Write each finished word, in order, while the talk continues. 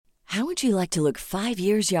How would you like to look 5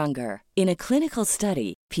 years younger? In a clinical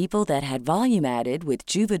study, people that had volume added with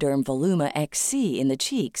Juvederm Voluma XC in the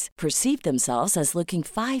cheeks perceived themselves as looking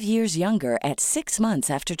 5 years younger at 6 months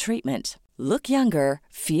after treatment. Look younger,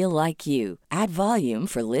 feel like you. Add volume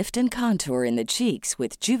for lift and contour in the cheeks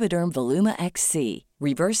with Juvederm Voluma XC.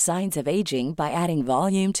 Reverse signs of aging by adding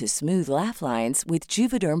volume to smooth laugh lines with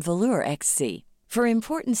Juvederm Volure XC. For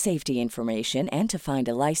important safety information and to find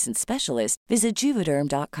a licensed specialist, visit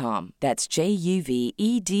Juvederm.com. That's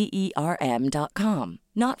JUVEDERM.com.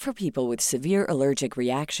 Not for people with severe allergic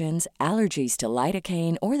reactions, allergies to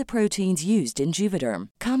lidocaine, or the proteins used in Juvederm.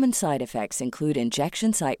 Common side effects include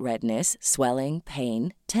injection site redness, swelling,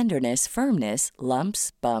 pain, tenderness, firmness,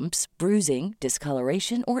 lumps, bumps, bruising,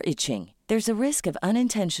 discoloration, or itching. There's a risk of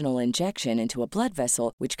unintentional injection into a blood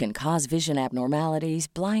vessel, which can cause vision abnormalities,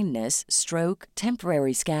 blindness, stroke,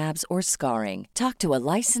 temporary scabs, or scarring. Talk to a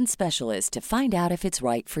licensed specialist to find out if it's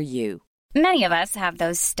right for you. Many of us have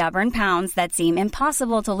those stubborn pounds that seem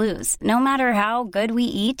impossible to lose, no matter how good we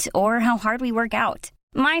eat or how hard we work out.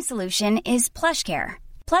 My solution is PlushCare.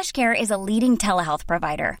 PlushCare is a leading telehealth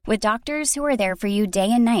provider with doctors who are there for you day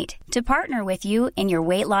and night to partner with you in your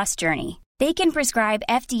weight loss journey. They can prescribe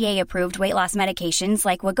FDA-approved weight loss medications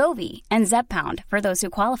like Wegovy and Zepbound for those who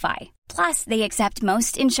qualify. Plus, they accept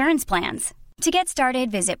most insurance plans. To get started,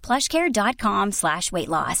 visit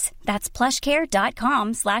plushcare.com/weightloss. That's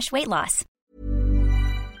plushcare.com/weightloss.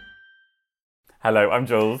 Hello, I'm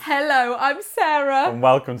Jules. Hello, I'm Sarah. And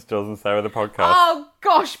welcome to Jules and Sarah, the podcast. Oh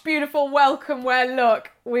gosh, beautiful welcome. Where look,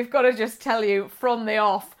 we've got to just tell you from the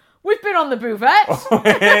off, we've been on the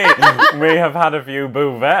buvette. We have had a few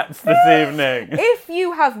buvettes this evening. If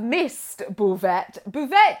you have missed Buvette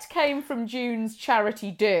came from June's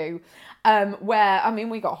charity do, where,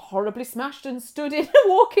 we got horribly smashed and stood in a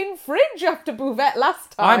walk-in fridge after Buvette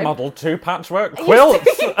last time. I modelled 2 patchwork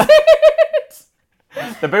quilts. You did.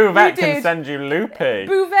 The Buvette can send you loopy.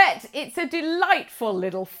 Buvette, it's a delightful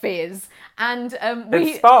little fizz. And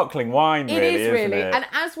it's sparkling wine, really, isn't it? And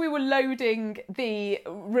as we were loading the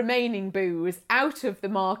remaining booze out of the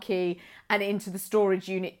marquee and into the storage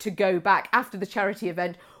unit to go back after the charity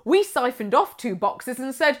event, we siphoned off 2 boxes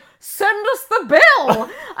and said, "Send us the bill."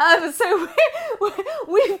 So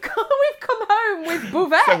we've come home with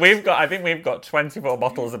Buvette. So I think we've got 24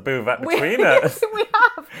 bottles of Buvette between us. We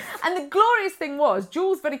have. And the glorious thing was,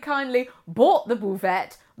 Jules very kindly bought the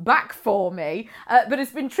Buvette back for me, but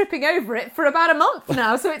has been tripping over it for about a month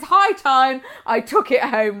now. So it's high time I took it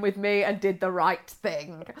home with me and did the right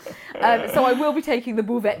thing. So I will be taking the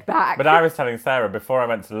Buvette back. But I was telling Sarah, before I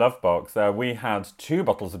went to Lovebox, we had 2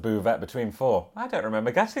 bottles of Buvette between 4. I don't remember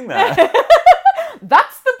getting there.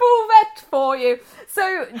 That's the Buvette for you.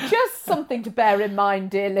 So just something to bear in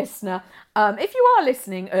mind, dear listener. If you are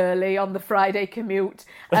listening early on the Friday commute,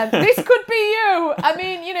 this could be you.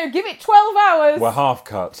 Give it 12 hours. We're half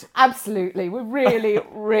cut. Absolutely. We really,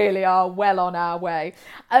 really are well on our way.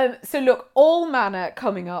 So look, all manner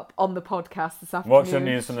coming up on the podcast this afternoon. What's your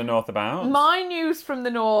news from the north about? My news from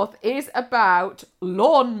the north is about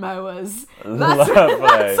lawnmowers. Lovely.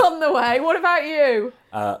 That's on the way. What about you?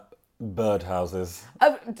 Birdhouses.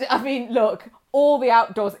 Look, all the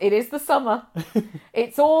outdoors. It is the summer.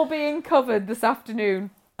 It's all being covered this afternoon.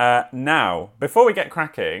 Now, before we get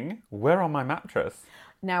cracking, we're on my mattress.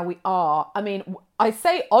 Now we are. I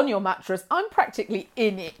say on your mattress. I'm practically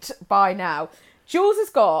in it by now. Jules has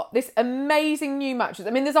got this amazing new mattress.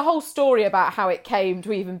 There's a whole story about how it came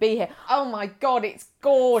to even be here. Oh my God, it's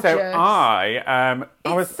gorgeous. So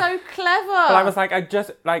It's so clever. But I was like,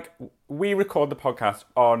 we record the podcast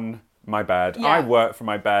on my bed. Yeah. I work from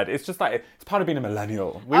my bed. It's just like, it's part of being a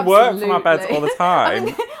millennial. We Absolutely. work from our beds all the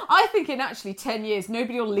time. I think in actually 10 years,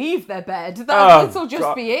 nobody will leave their bed. This will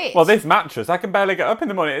just be it. Well, this mattress, I can barely get up in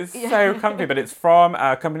the morning. It's so comfy, but it's from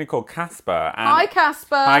a company called Casper. Hi,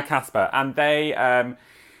 Casper. Hi, Casper. And they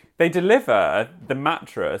deliver the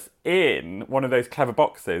mattress in one of those clever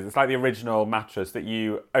boxes. It's like the original mattress that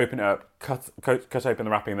you open it up, cut open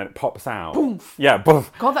the wrapping, and then it pops out. Boof. Yeah,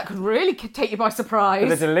 boof. God, that could really take you by surprise. But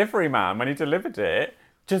the delivery man, when he delivered it,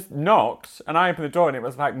 just knocked, and I opened the door, and it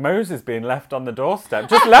was like Moses being left on the doorstep.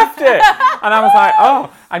 Just left it! And I was like,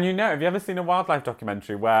 oh. And have you ever seen a wildlife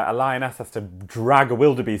documentary where a lioness has to drag a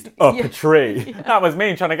wildebeest up a tree? Yeah. That was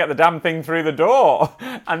me trying to get the damn thing through the door.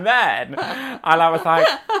 And then I was like,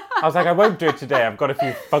 I won't do it today. I've got a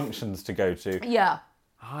few functions to go to. Yeah.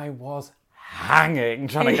 I was hanging,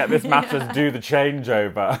 trying to get this mattress do the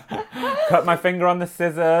changeover. Cut my finger on the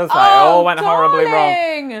scissors. It all went horribly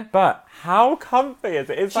wrong. But How comfy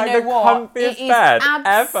is it? It's Do you like know the what? comfiest It is bed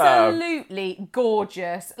ever. absolutely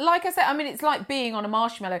gorgeous. Like I said, I mean, it's like being on a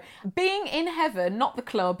marshmallow. Being in heaven, not the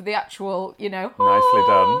club, the actual, Nicely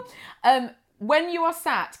done. When you are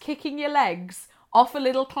sat kicking your legs off a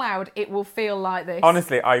little cloud, it will feel like this.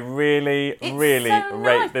 Honestly, I really It's rate so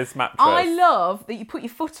nice. this mattress. I love that you put your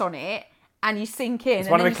foot on it and you sink in. It's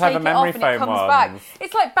one of the clever memory foam and it comes back. ones.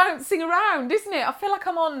 It's like bouncing around, isn't it? I feel like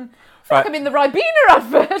I'm in the Ribena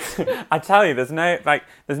advert. I tell you, there's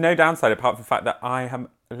no downside apart from the fact that I am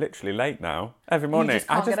literally late now every morning. just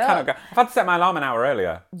can't get cannot up. go. I've had to set my alarm an hour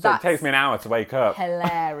earlier, so That's it takes me an hour to wake up.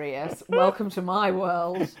 Hilarious. Welcome to my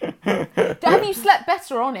world. Have you slept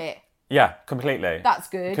better on it? Yeah, completely. That's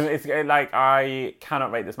good. 'Cause it's like I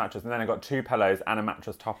cannot rate this mattress, and then I got 2 pillows and a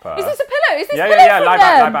mattress topper. Is this a pillow? Is this Yeah, pillow yeah, yeah.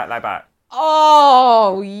 from Lie them? back.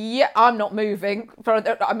 Oh, yeah. I'm not moving for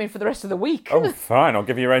the rest of the week. Oh, fine. I'll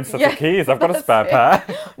give you your own set Yeah, of keys. I've got a that's spare it. pair.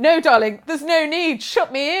 No, darling, there's no need.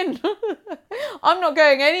 Shut me in. I'm not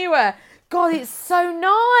going anywhere. God, it's so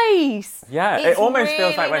nice. Yeah, It's it almost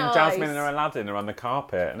feels like really when Jasmine nice. and Aladdin are on the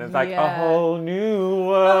carpet, and it's like a Yeah. whole new Oh,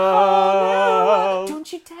 world. no.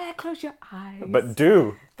 Don't you dare close your eyes. But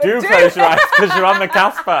do close your eyes because you're on the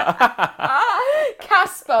Casper.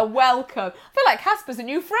 Casper, welcome. I feel like Casper's a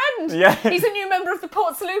new friend. Yeah. He's a new member of the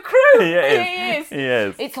Port Salut crew. He is. He He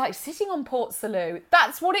is. It's like sitting on Port Salut.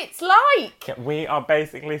 That's what it's like. We are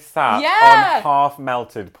basically sat Yeah. on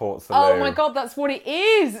half-melted Port Salut. Oh my God, that's what it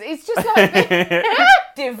is. It's just like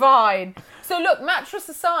divine. So look, mattress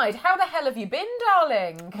aside, how the hell have you been,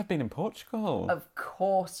 darling? I've been in Portugal. Of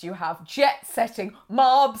course you have. Jet setting.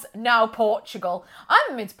 Marbs, now Portugal. I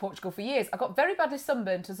haven't been to Portugal for years. I got very badly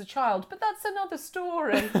sunburnt as a child, but that's another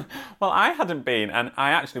story. Well, I hadn't been, and I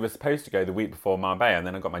actually was supposed to go the week before Marbella, and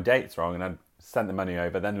then I got my dates wrong, and I sent the money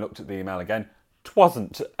over, then looked at the email again.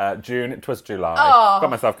 'Twasn't June, it was July. Oh. Got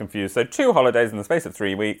myself confused. So 2 holidays in the space of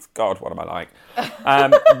 3 weeks. God, what am I like?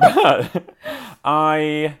 But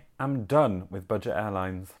I am done with budget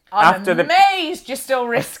airlines. I'm amazed you're still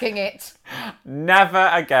risking it. Never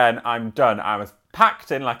again. I'm done. I was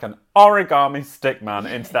packed in like an origami stick man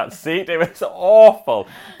into that seat. It was awful.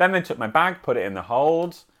 Then they took my bag, put it in the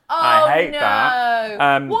hold. I hate that.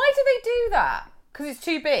 Why do they do that? Because it's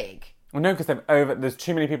too big. Well, no, because there's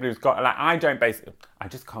too many people who's got, like, I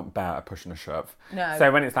just can't bear a push and a shove. No.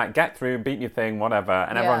 So when it's like, get through, beat your thing, whatever,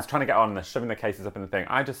 and everyone's Yeah. trying to get on and they're shoving their cases up in the thing,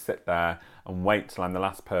 I just sit there and wait till I'm the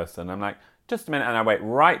last person. I'm like, just a minute, and I wait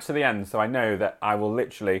right to the end so I know that I will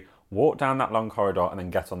literally walk down that long corridor and then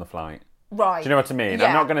get on the flight. Right. Do you know what I mean? Yeah.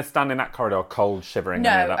 I'm not going to stand in that corridor cold, shivering,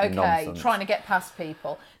 and No, all that okay. nonsense. Trying to get past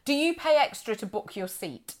people. Do you pay extra to book your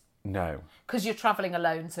seat? No. Because you're travelling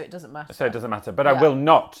alone, so it doesn't matter. So it doesn't matter. But Yeah. I will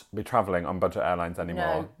not be travelling on budget airlines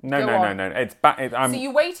anymore. No. Go on. No. It's back. So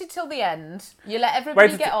you waited till the end, you let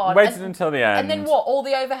everybody get on. Waited until the end. And then what? All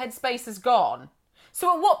the overhead space is gone?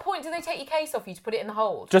 So at what point do they take your case off you to put it in the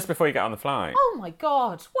hold? Just before you get on the flight. Oh my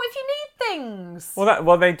God. What if you need things?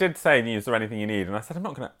 Well, they did say, is there anything you need? And I said, I'm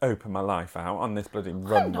not going to open my life out on this bloody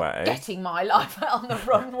runway. I'm not getting my life out on the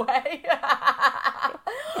runway.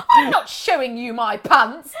 I'm not showing you my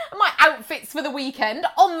pants and my outfits for the weekend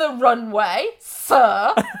on the runway,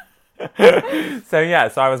 sir. So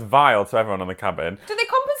I was vile to everyone on the cabin. Do they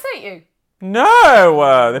compensate you?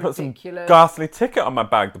 No! They put Ridiculous. some ghastly ticket on my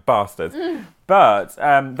bag, the bastards. But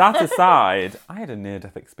that aside, I had a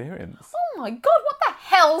near-death experience. Oh my God, what the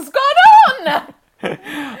hell's gone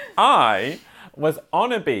on? I was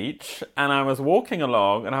on a beach and I was walking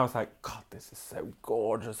along and I was like, God, this is so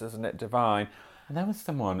gorgeous, isn't it divine? And there was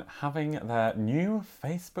someone having their new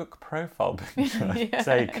Facebook profile picture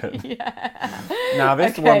taken. Yeah. Now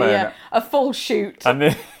this Okay, woman, yeah. A full shoot.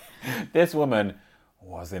 and this woman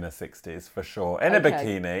was in her 60s for sure, in a Okay.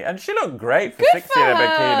 bikini, and she looked great for Good 60 in a for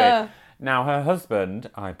bikini. her. Now her husband,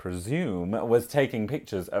 I presume, was taking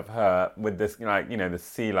pictures of her with this, the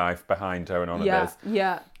sea life behind her and all of this.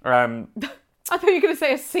 Yeah. Um, I thought you were going to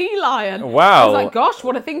say a sea lion. Well- I was like, gosh,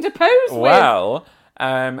 what a thing to pose with. Well,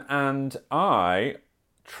 and I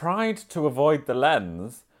tried to avoid the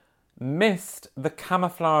lens, missed the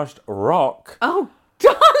camouflaged rock, Oh,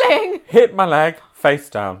 darling. hit my leg, face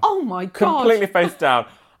down. Oh my God. Completely face down.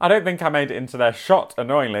 I don't think I made it into their shot,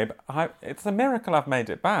 annoyingly, but it's a miracle I've made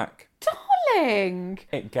it back. Darling.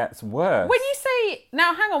 It gets worse. When you say,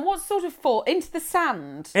 now hang on, what sort of fall? Into the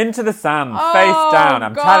sand? Into the sand, Oh, face down.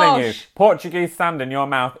 I'm telling you, gosh. Portuguese sand in your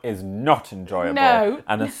mouth is not enjoyable. No.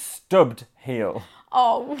 And a stubbed heel.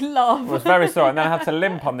 Oh, love. It was very sore, and then I had to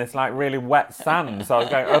limp on this really wet sand, so I was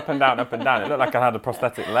going up and down, up and down. It looked like I had a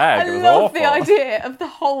prosthetic leg. It I was love awful. the idea of the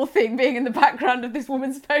whole thing being in the background of this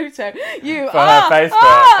woman's photo. You For her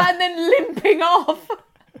Facebook. and then limping off.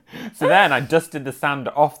 So then I dusted the sand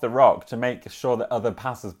off the rock to make sure that other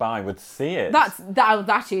passers-by would see it.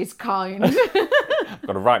 That is kind. I've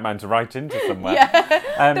got a right mind to write into somewhere.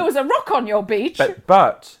 Yeah. There was a rock on your beach.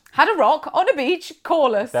 But Had a rock on a beach.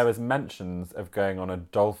 Call us. there was mentions of going on a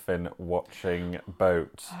dolphin watching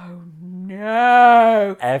boat.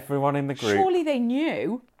 No. Everyone in the group... Surely they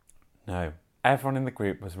knew. No. Everyone in the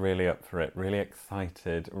group was really up for it, really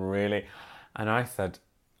excited, really... And I said,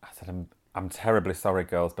 I'm terribly sorry,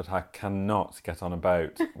 girls, but I cannot get on a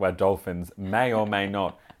boat where dolphins may or may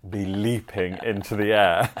not be leaping into the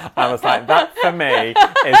air. I was like, that for me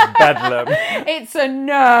is bedlam. It's a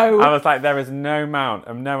no. I was like, there is no amount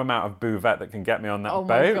of buvette that can get me on that boat.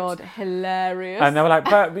 Oh my God, hilarious. And they were like,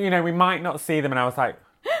 but, we might not see them. And I was like,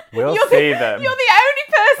 we'll see them. You're the only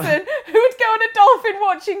person who would go on a dolphin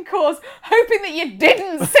watching course hoping that you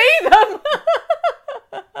didn't see them.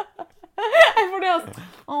 Everyone else,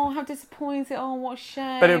 oh, how disappointed, oh, what a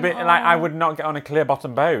shame. But it would be like, I would not get on a clear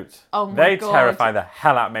bottom boat. Oh my They God. terrify the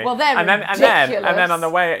hell out of me. Well, they're and then ridiculous.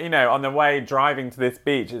 on the way driving to this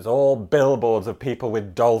beach, it's all billboards of people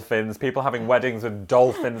with dolphins, people having weddings with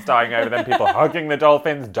dolphins dying over them, people hugging the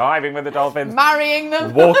dolphins, diving with the dolphins, Marrying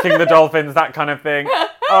them. walking the dolphins, that kind of thing.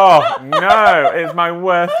 Oh no, it's my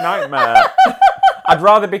worst nightmare. I'd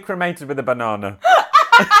rather be cremated with a banana.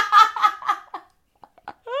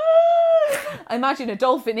 Imagine a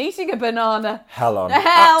dolphin eating a banana. Hell on.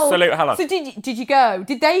 Hell. Absolute hell on. So did you go?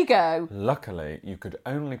 Did they go? Luckily, you could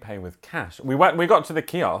only pay with cash. We got to the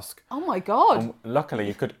kiosk. Oh my God. And luckily,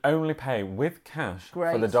 you could only pay with cash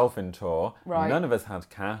for the Great. dolphin tour. Right. None of us had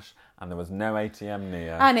cash, and there was no ATM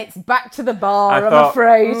near. And it's back to the bar, I I'm thought,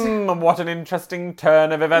 afraid. What an interesting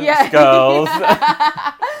turn of events, Yeah. girls.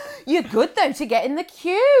 You're good though to get in the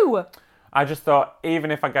queue. I just thought, even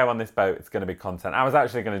if I go on this boat, it's going to be content. I was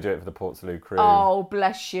actually going to do it for the Port Salut crew. Oh,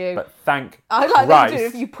 bless you. But thank I like Christ. the idea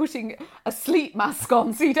of you putting a sleep mask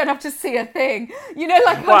on so you don't have to see a thing. You know,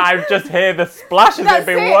 like... Well, I just hear the splashes, it'd That's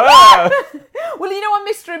be it. worse. Well, you know on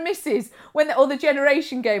Mr. and Mrs. or the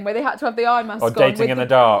Generation game where they had to have the eye mask Or on. Dating with in the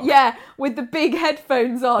Dark. Yeah, with the big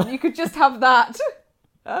headphones on. You could just have that.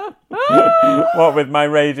 What, with my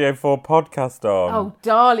Radio 4 podcast on? Oh,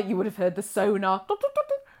 darling, you would have heard the sonar.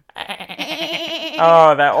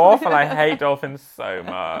 Oh, they're awful. I hate dolphins so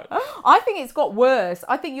much. I think it's got worse.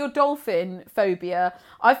 I think your dolphin phobia,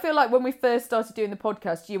 I feel like when we first started doing the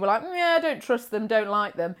podcast, you were like, yeah, I don't trust them, don't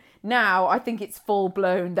like them. Now, I think it's full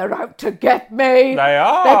blown. They're out to get me. They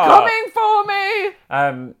are. They're coming for me.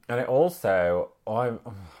 And it also, I've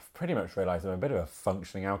pretty much realised I'm a bit of a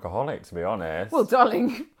functioning alcoholic, to be honest. Well,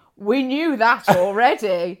 darling, we knew that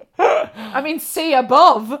already. I mean, see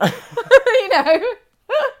above. You know.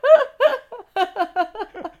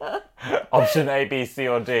 Option A, B, C,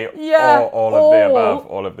 or D. Yeah, Or all of the above.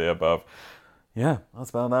 All of the above. Yeah, that's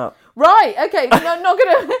about that. Right, okay. No, not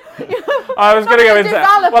gonna. I was going to go into.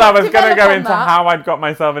 I was going to go on into that. how I'd got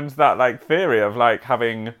myself into that theory of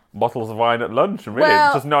having bottles of wine at lunch and really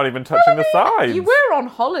Well, just not even touching the sides. You were on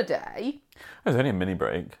holiday. It was only a mini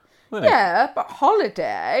break. Wasn't it? Yeah, but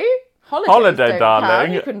holiday. Holiday, don't darling.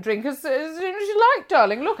 count. You can drink as soon as you like,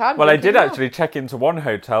 darling. Look, I'm Well, I drinking did now. actually check into one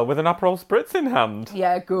hotel with an Aperol Spritz in hand.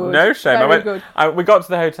 Yeah, good. No shame. Very good. We got to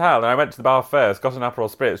the hotel and I went to the bar first, got an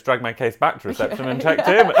Aperol Spritz, dragged my case back to reception and checked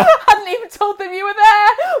in. Hadn't even told them you were there.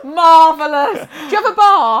 Marvellous. Do you have a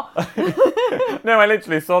bar? No, I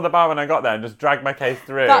literally saw the bar when I got there and just dragged my case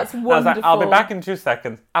through. That's And I was like, I'll be wonderful. back in 2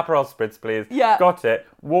 seconds. Aperol Spritz, please. Yeah. Got it,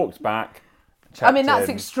 walked back, checked I mean, that's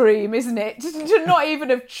in. extreme, isn't it? To not even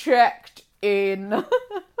have checked in.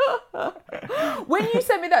 When you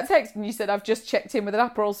sent me that text and you said, I've just checked in with an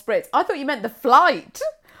Aperol Spritz, I thought you meant the flight.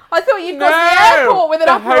 I thought you'd got to the airport with an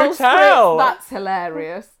the Aperol hotel. Spritz. That's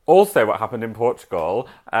hilarious. Also, what happened in Portugal,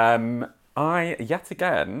 I, yet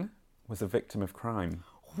again, was a victim of crime.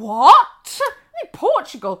 What? In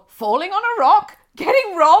Portugal, falling on a rock,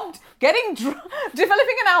 getting robbed,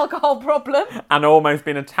 developing an alcohol problem. And almost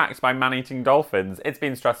been attacked by man-eating dolphins. It's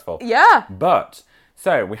been stressful. Yeah. But,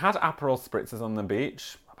 so, we had Aperol Spritzes on the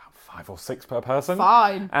beach, about 5 or 6 per person.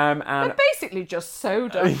 Fine. And They're basically just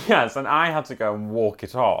soda. yes, and I had to go and walk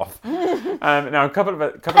it off. Now, a couple of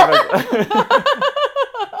us...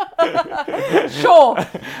 Sure.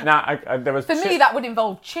 Now, there was... For me, that would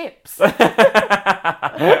involve chips.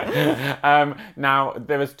 Now,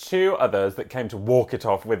 there was 2 others that came to walk it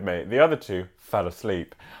off with me. The other 2 fell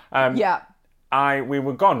asleep. Yeah. We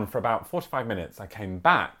were gone for about 45 minutes. I came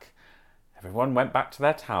back. Everyone went back to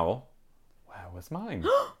their towel. Where was mine?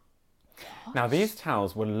 Now, these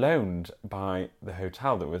towels were loaned by the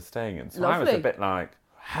hotel that we were staying in. So I was a Lovely. bit like,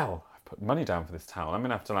 hell, I've put money down for this towel. I'm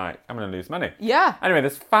going to lose money. Yeah. Anyway,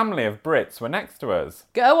 this family of Brits were next to us.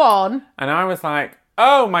 Go on. And I was like,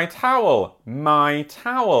 oh, my towel.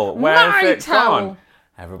 Where's it gone?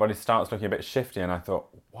 Everybody starts looking a bit shifty, and I thought,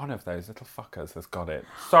 one of those little fuckers has got it.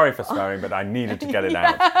 Sorry for swearing, but I needed to get it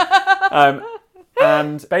out.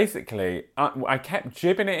 And basically, I kept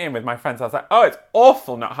jibbing it in with my friends. I was like, oh, it's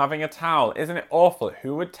awful not having a towel. Isn't it awful?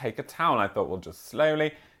 Who would take a towel? And I thought, we'll just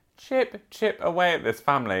slowly chip away at this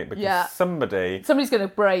family because somebody's going to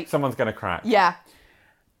break. Someone's going to crack. Yeah.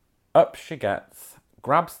 Up she gets,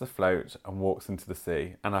 grabs the float and walks into the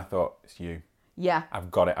sea. And I thought, it's you. Yeah.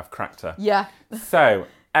 I've got it. I've cracked her. Yeah. So,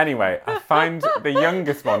 anyway, I find the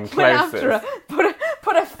youngest one closest. Put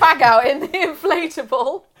a fag out in the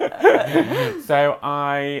inflatable. So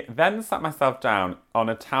I then sat myself down on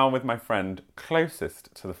a towel with my friend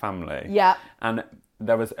closest to the family. Yeah. And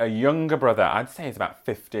there was a younger brother, I'd say he's about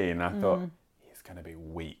 15, and I thought, he's going to be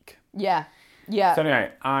weak. Yeah. Yeah. So anyway,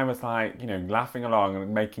 I was like, laughing along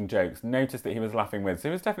and making jokes, noticed that he was laughing with, so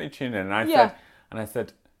he was definitely tuning in, and I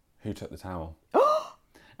said, who took the towel?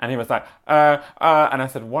 And he was like, and I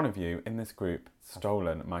said, one of you in this group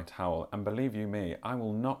stolen my towel, and believe you me, I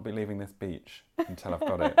will not be leaving this beach until I've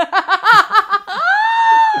got it.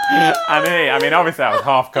 And obviously I was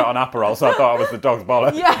half cut on Aperol, so I thought I was the dog's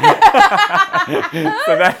bollock. Yeah.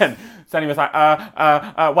 so then he was like,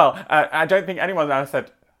 I don't think anyone. And I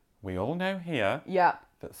said, we all know here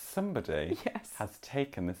that somebody has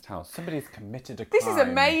taken this towel. Somebody's committed a crime. This is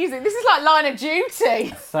amazing. This is like Line of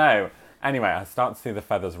Duty. So, anyway, I start to see the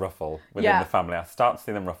feathers ruffle within the family. I start to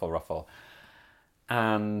see them ruffle.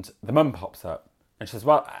 And the mum pops up and she says,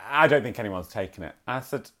 well, I don't think anyone's taken it. I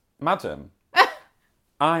said, madam,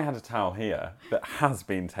 I had a towel here that has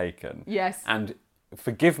been taken. Yes. And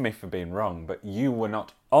forgive me for being wrong, but you were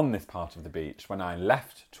not on this part of the beach when I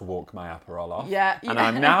left to walk my Aperol off. Yeah. And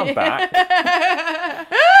I'm now back.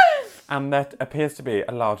 And there appears to be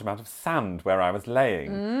a large amount of sand where I was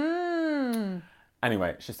laying.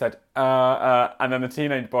 Anyway, she said, and then the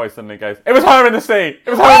teenage boy suddenly goes, it was her in the sea!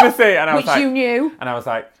 It was her in the sea! And I was Which you knew. And I was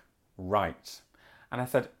like, right. And I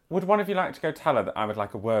said, would one of you like to go tell her that I would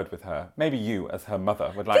like a word with her? Maybe you, as her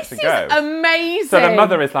mother, would like to go. This is amazing. So the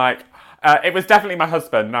mother is like, it was definitely my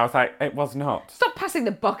husband. And I was like, it was not. Stop passing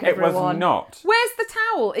the buck, everyone. It was not. Where's the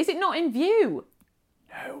towel? Is it not in view?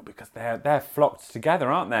 No, because they're flocked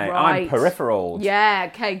together, aren't they? Right. I'm peripheral. Yeah,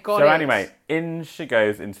 okay, got it. So anyway, in she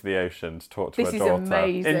goes into the ocean to talk to her daughter. This is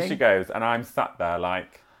amazing. In she goes, and I'm sat there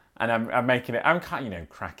like, and I'm making it, I'm kind of,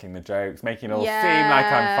 cracking the jokes, making it all seem like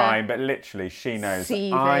I'm fine, but literally she knows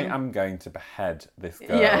I am going to behead this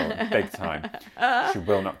girl big time. She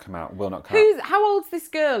will not come out, How old's this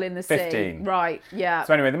girl in the sea? 15. Right, yeah.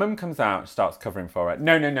 So anyway, the mum comes out, starts covering for her.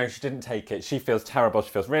 No, she didn't take it. She feels terrible.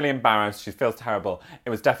 She feels really embarrassed. She feels terrible.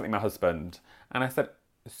 It was definitely my husband. And I said,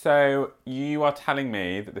 so you are telling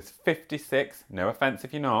me that this 56, no offence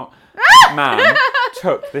if you're not, man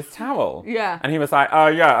took this towel? Yeah. And he was like, oh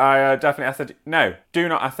yeah, I definitely. I said, no, do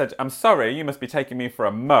not. I said, I'm sorry, you must be taking me for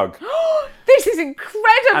a mug. This is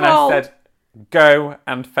incredible. And I said, go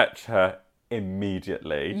and fetch her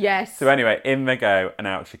immediately. Yes. So anyway, in they go, and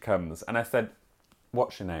out she comes. And I said,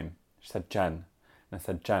 what's your name? She said, Jen. And I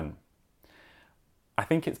said, Jen, I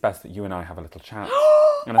think it's best that you and I have a little chat.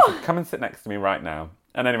 And I said, come and sit next to me right now.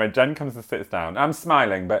 And anyway, Jen comes and sits down. I'm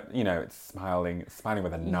smiling, but, it's smiling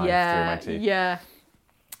with a knife through my teeth. Yeah.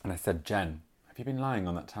 And I said, Jen, have you been lying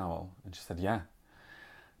on that towel? And she said, yeah.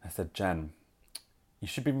 I said, Jen, you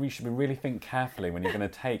should really think carefully when you're going to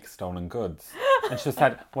take stolen goods. And she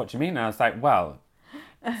said, what do you mean? And I was like, well,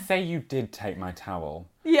 say you did take my towel.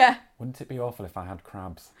 Yeah. Wouldn't it be awful if I had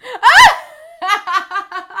crabs?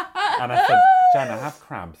 And I said, Jen, I have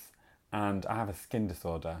crabs and I have a skin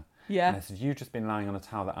disorder. Yeah. And I said, you've just been lying on a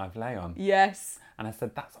towel that I've lay on. Yes. And I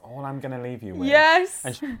said, that's all I'm going to leave you with. Yes.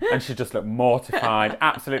 And she just looked mortified,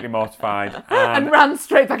 absolutely mortified. And ran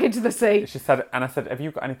straight back into the sea. She said, and I said, have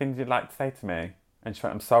you got anything you'd like to say to me? And she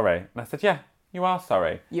went, I'm sorry. And I said, yeah, you are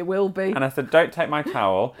sorry. You will be. And I said, don't take my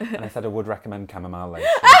towel. And I said, I would recommend chamomile lotion.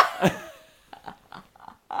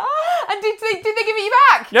 And did they give it you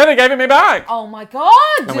back? Yeah, they gave it me back. Oh my God.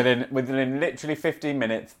 And within literally 15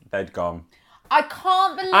 minutes, they'd gone. I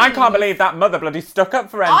can't believe that mother bloody stuck up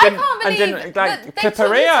for her and didn't like they clip took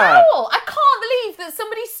her your ear. towel. I can't believe that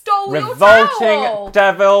somebody stole your Revolting towel.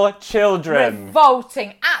 devil children.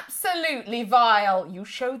 Revolting, absolutely vile. You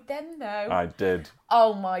showed them though. I did.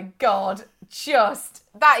 Oh my God,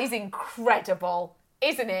 that is incredible,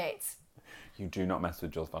 isn't it? You do not mess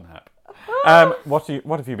with Jules Von Hep. What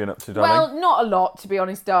have you been up to, darling? Well, not a lot, to be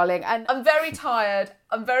honest, darling. And I'm very tired.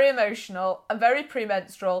 I'm very emotional. I'm very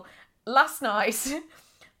premenstrual. Last night,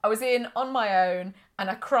 I was in On My Own and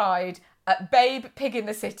I cried at Babe Pig in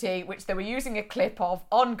the City, which they were using a clip of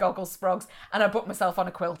on Goggle Sprogs, and I booked myself on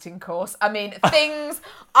a quilting course. I mean,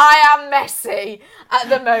 I am messy at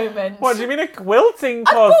the moment. What do you mean a quilting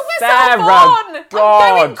course, I booked myself Sarah? on! God.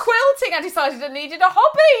 I'm going quilting. I decided I needed a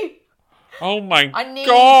hobby. Oh my I need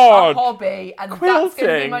God. a hobby, and that's going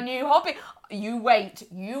to be my new hobby. You wait.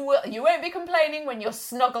 You won't be complaining when you're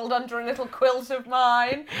snuggled under a little quilt of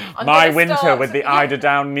mine. My Winter with the Eider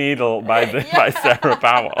Down Needle by Sarah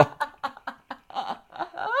Powell.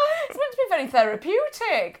 It's meant to be very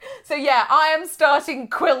therapeutic. So yeah, I am starting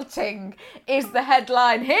quilting is the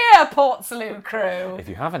headline here, Portslade crew. If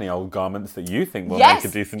you have any old garments that you think will Yes.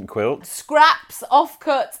 make a decent quilt. Scraps,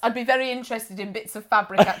 offcuts. I'd be very interested in bits of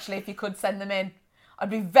fabric, actually, if you could send them in. I'd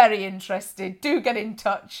be very interested. Do get in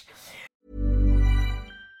touch.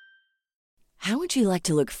 How would you like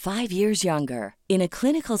to look 5 years younger? In a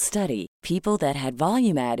clinical study, people that had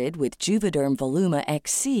volume added with Juvederm Voluma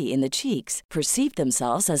XC in the cheeks perceived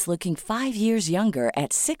themselves as looking 5 years younger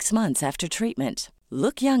at 6 months after treatment.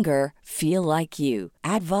 Look younger, feel like you.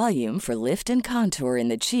 Add volume for lift and contour in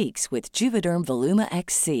the cheeks with Juvederm Voluma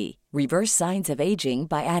XC. Reverse signs of aging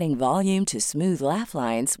by adding volume to smooth laugh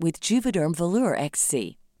lines with Juvederm Volure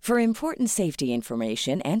XC. For important safety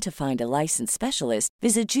information and to find a licensed specialist,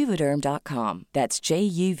 visit Juvederm.com. That's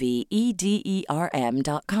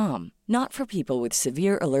JUVEDERM.com. Not for people with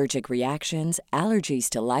severe allergic reactions, allergies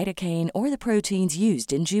to lidocaine, or the proteins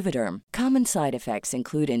used in Juvederm. Common side effects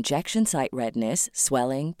include injection site redness,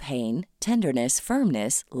 swelling, pain, tenderness,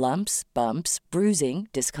 firmness, lumps, bumps, bruising,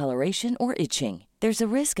 discoloration, or itching. There's a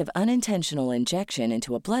risk of unintentional injection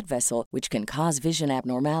into a blood vessel, which can cause vision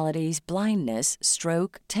abnormalities, blindness,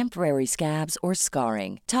 stroke, temporary scabs, or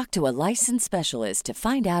scarring. Talk to a licensed specialist to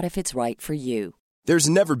find out if it's right for you. There's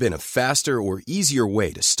never been a faster or easier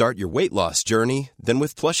way to start your weight loss journey than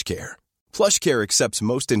with PlushCare. PlushCare accepts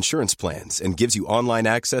most insurance plans and gives you online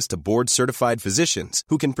access to board-certified physicians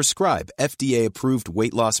who can prescribe FDA-approved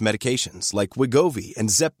weight loss medications like Wegovy and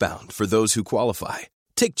Zepbound for those who qualify.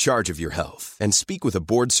 Take charge of your health and speak with a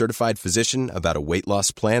board-certified physician about a weight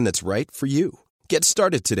loss plan that's right for you. Get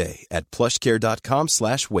started today at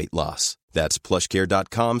plushcare.com/weight loss. That's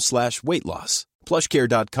plushcare.com/weight loss.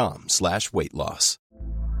 plushcare.com/weight loss.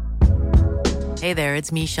 Hey there,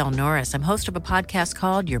 it's Michelle Norris. I'm host of a podcast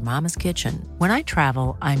called Your Mama's Kitchen. When I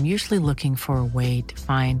travel, I'm usually looking for a way to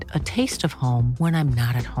find a taste of home when I'm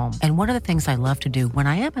not at home. And one of the things I love to do when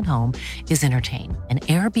I am at home is entertain. And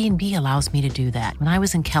Airbnb allows me to do that. When I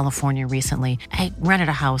was in California recently, I rented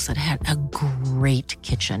a house that had a great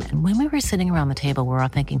kitchen. And when we were sitting around the table, we were all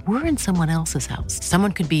thinking, we're in someone else's house.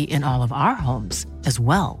 Someone could be in all of our homes as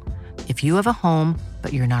well. If you have a home,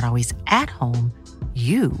 but you're not always at home,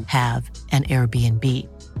 you have an Airbnb.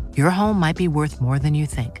 Your home might be worth more than you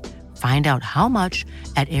think. Find out how much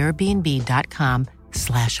at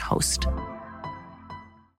airbnb.com/host.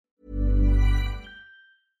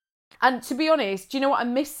 And to be honest, do you know what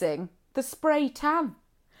I'm missing? The spray tan.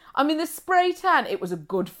 I mean, the spray tan, it was a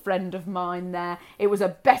good friend of mine there. It was a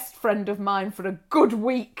best friend of mine for a good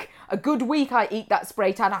week. A good week I eat that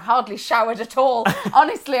spray tan. I hardly showered at all.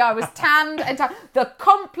 Honestly, I was tanned and tanned. The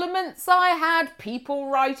compliments I had, people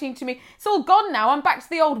writing to me. It's all gone now. I'm back to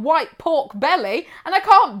the old white pork belly and I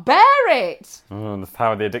can't bear it. Oh, that's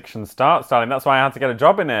how the addiction starts, darling. That's why I had to get a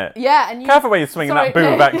job in it. Yeah, and you... Careful where you're swinging Sorry, that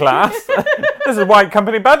Bouvet glass. This is white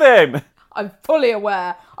company bedding. I'm fully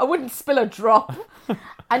aware. I wouldn't spill a drop.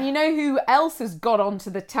 And you know who else has got onto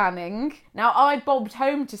the tanning? Now, I bobbed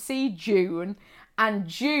home to see June, and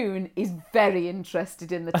June is very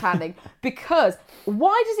interested in the tanning because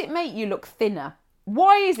why does it make you look thinner?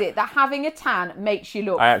 Why is it that having a tan makes you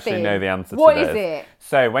look thin? I actually know the answer to this. What is it?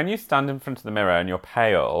 So when you stand in front of the mirror and you're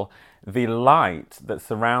pale, the light that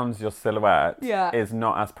surrounds your silhouette is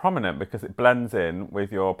not as prominent because it blends in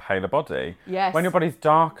with your paler body. Yes. When your body's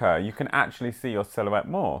darker, you can actually see your silhouette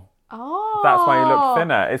more. Oh, that's why you look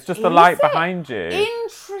thinner. It's just the light behind you.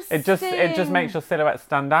 Interesting. It just makes your silhouette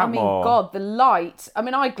stand out more. I mean, God, the light. I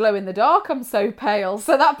mean, I glow in the dark. I'm so pale,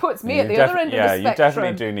 so that puts me at the other end of the spectrum. Yeah, you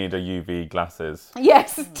definitely do need a UV glasses.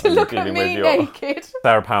 Yes, to look at me naked.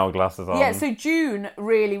 Sarah Powell glasses on. Yeah, so June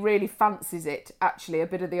really, really fancies it. Actually, a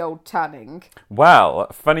bit of the old tanning. Well,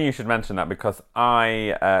 funny you should mention that because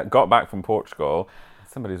I got back from Portugal.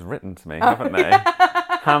 Somebody's written to me, haven't they?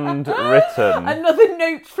 Handwritten. Another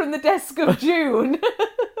note from the desk of June.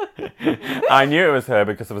 I knew it was her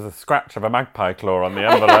because there was a scratch of a magpie claw on the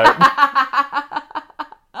envelope.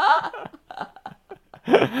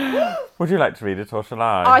 Would you like to read it or shall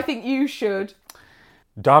I? I think you should.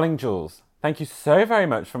 Darling Jules, thank you so very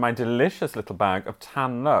much for my delicious little bag of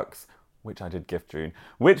Tan Luxe. which I did gift June,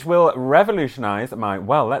 which will revolutionise my,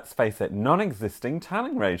 well, let's face it, non-existing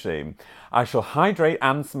tanning regime. I shall hydrate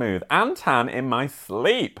and smooth and tan in my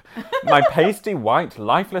sleep. My pasty, white,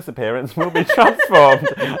 lifeless appearance will be transformed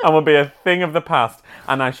and will be a thing of the past,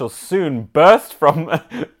 and I shall soon burst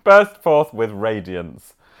forth with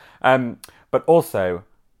radiance. But also,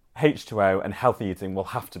 H2O and healthy eating will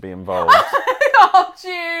have to be involved. Oh,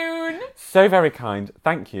 June! So very kind.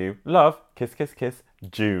 Thank you. Love. Kiss, kiss, kiss.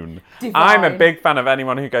 June. Divine. I'm a big fan of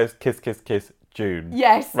anyone who goes kiss, kiss, kiss, June.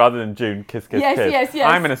 Yes. Rather than June, kiss, kiss, Yes, kiss. yes,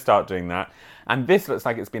 yes. I'm going to start doing that. And this looks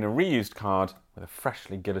like it's been a reused card with a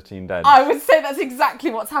freshly guillotined edge. I would say that's exactly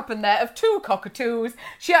what's happened there. Of 2 cockatoos,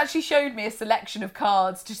 she actually showed me a selection of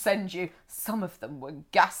cards to send you. Some of them were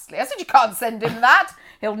ghastly. I said, you can't send him that.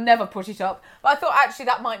 He'll never put it up. But I thought actually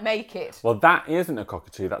that might make it. Well, that isn't a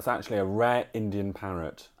cockatoo. That's actually a rare Indian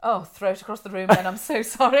parrot. Oh, throw it across the room then. I'm so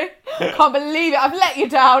sorry. Can't believe it. I've let you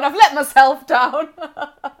down. I've let myself down.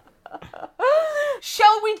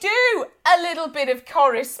 Shall we do a little bit of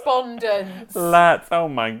correspondence? Let's. Oh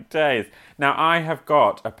my days. Now, I have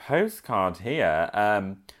got a postcard here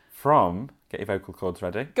from, get your vocal cords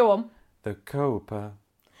ready, Go on. the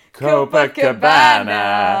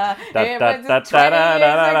Copacabana. It was 20 years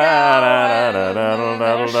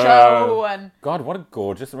ago. Show and... God, what a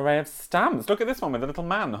gorgeous array of stamps. Look at this one with the little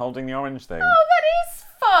man holding the orange thing. Oh, that is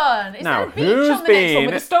fun. Is Now, there a beach who's on the next one been-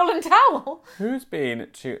 with a stolen towel? Who's been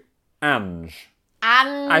to Ange?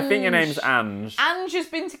 Ange. I think your name's Ange. Ange has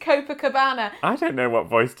been to Copacabana. I don't know what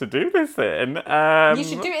voice to do this in. You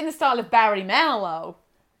should do it in the style of Barry Manilow,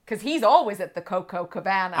 because he's always at the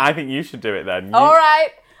Copacabana. I think you should do it then. All right,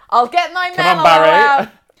 I'll get my Come on, Manilow Barry.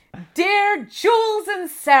 out. Dear Jules and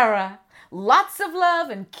Sarah, lots of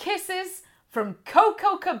love and kisses from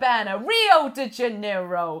Copacabana, Rio de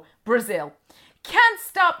Janeiro, Brazil. Can't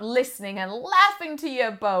stop listening and laughing to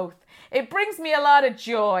you both. It brings me a lot of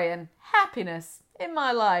joy and happiness in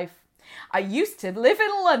my life. I used to live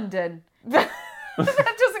in London. That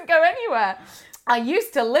doesn't go anywhere. I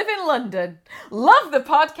used to live in London. Love the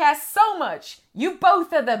podcast so much. You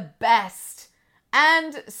both are the best.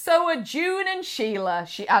 And so are June and Sheila,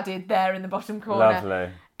 she added there in the bottom corner. Lovely.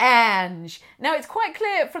 Ange. Now, it's quite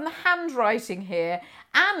clear from the handwriting here,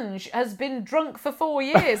 Ange has been drunk for 4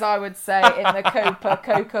 years, I would say, in the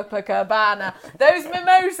Copacabana. Those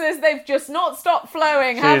mimosas, they've just not stopped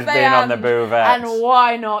flowing, have She's they, been on the Ange? buvette. And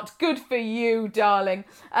why not? Good for you, darling.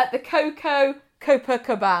 At the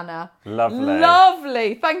Copacabana. Lovely.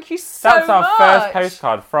 Lovely. Thank you so That's our much. first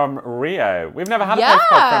postcard from Rio. We've never had a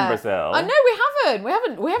postcard from Brazil. I know we haven't.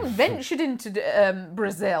 We haven't ventured into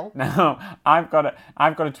Brazil. Now, I've got a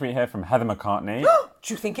tweet here from Heather McCartney.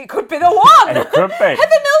 Do you think it could be the one? It could be. Heather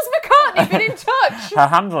Mills McCartney, been in touch. Her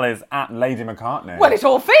handle is @Lady McCartney. Well, it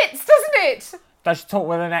all fits, doesn't it? Does she talk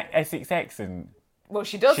with an SXX? And Well,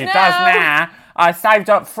 she does she now. does now. I saved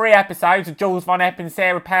up 3 episodes of Jules Von Epp and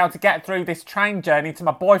Sarah Powell to get through this train journey to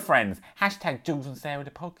my boyfriends. # Jules and Sarah the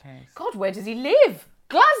podcast. God, where does he live?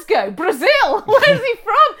 Glasgow, Brazil. Where's he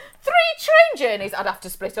from? 3 train journeys. I'd have to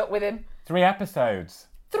split up with him. 3 episodes.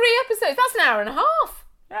 3 episodes. That's an hour and a half.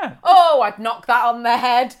 Yeah. Oh, I'd knock that on the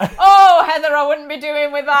head. Oh, Heather, I wouldn't be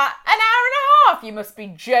doing with that. An hour and a half. You must be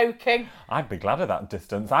joking. I'd be glad of that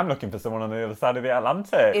distance. I'm looking for someone on the other side of the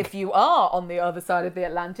Atlantic. If you are on the other side of the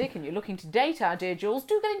Atlantic and you're looking to date our dear Jules,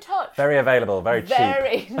 do get in touch. Very available, very cheap.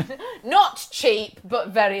 Very, not cheap, but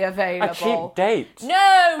very available. A cheap date. No,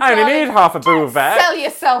 I only darling, need half a don't buvette. Sell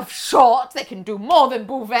yourself short. They can do more than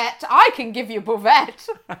buvette. I can give you buvette.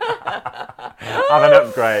 Have an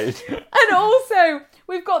upgrade. And also,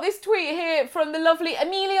 we've got this tweet here from the lovely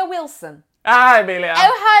Amelia Wilson. Hi, Amelia.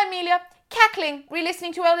 Oh, hi, Amelia. Cackling,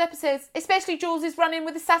 re-listening to old episodes, especially Jules' run-in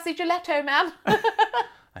with the sassy Gelato man.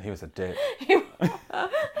 He was a dick.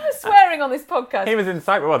 Swearing on this podcast. He was in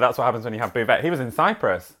Cyprus. Well, that's what happens when you have buvette. He was in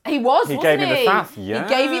Cyprus. He was, He wasn't gave me the sass, yeah. He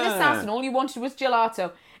gave you the sass and all you wanted was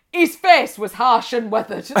gelato. His face was harsh and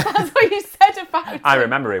weathered. That's what you said about him. I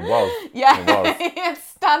remember it was. Yeah, It was.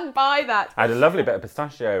 stand by that. I had a lovely bit of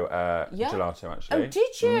pistachio gelato, actually. Oh,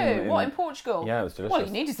 did you? What, in Portugal? Yeah, it was delicious. Well,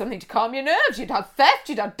 you needed something to calm your nerves. You'd had theft,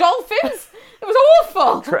 you'd had dolphins. It was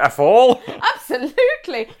awful. F all.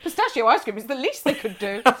 Absolutely. Pistachio ice cream is the least they could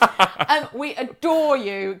do. We adore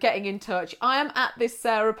you getting in touch. I am at this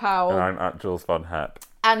Sarah Powell. And I'm at Jules Von Hepp.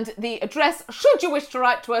 And the address, should you wish to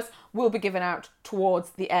write to us, will be given out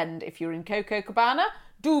towards the end. If you're in Copacabana,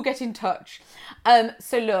 do get in touch.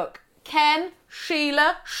 So look, Ken,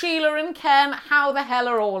 Sheila and Ken, how the hell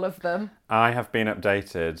are all of them? I have been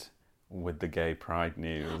updated with the gay pride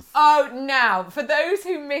news. Oh, now, for those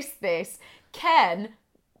who missed this, Ken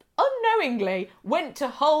unknowingly went to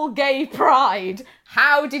Hull Gay Pride.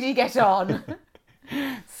 How did he get on?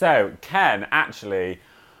 So, Ken actually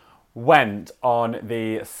went on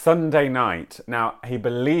the Sunday night. Now, he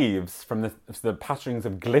believes from the patterns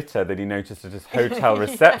of glitter that he noticed at his hotel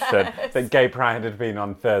reception that Gay Pride had been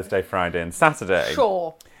on Thursday, Friday and Saturday.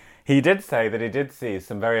 Sure. He did say that he did see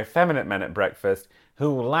some very effeminate men at breakfast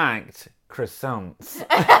who liked croissants.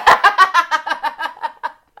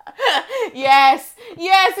 Yes,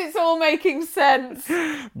 it's all making sense.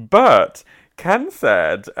 But Ken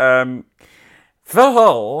said, for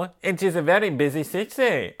Hull, it is a very busy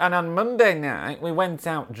city. And on Monday night, we went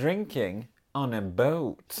out drinking on a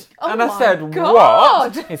boat. Oh and I my said,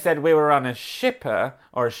 God. what? He said, we were on a shipper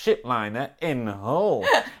or a shipliner in Hull.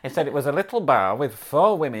 He said it was a little bar with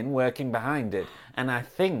 4 women working behind it. And I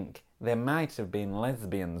think there might have been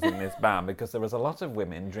lesbians in this bar because there was a lot of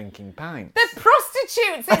women drinking pints. They're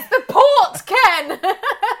prostitutes. It's the port, Ken. They're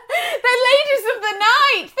ladies of the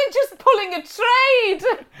night. They're just pulling a trade.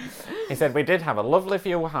 He said, we did have a lovely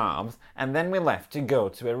few halves and then we left to go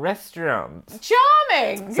to a restaurant.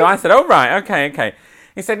 Charming. So I said, oh, right, okay.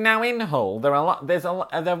 He said, now in Hull, there's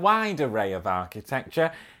a wide array of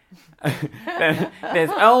architecture. There's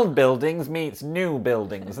old buildings meets new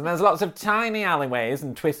buildings, and there's lots of tiny alleyways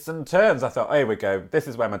and twists and turns. I thought, oh, here we go. This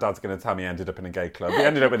is where my dad's going to tell me he ended up in a gay club. He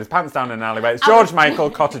ended up with his pants down in an alleyway. It's George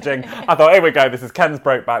Michael cottaging. I thought, here we go. This is Ken's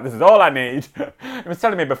broke back. This is all I need. He was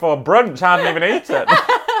telling me before brunch I hadn't even eaten.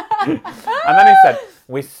 And then he said,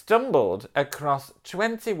 we stumbled across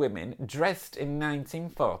 20 women dressed in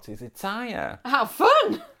 1940s attire. How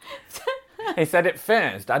fun. He said at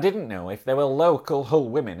first, I didn't know if they were local Hull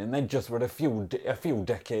women and they just were a few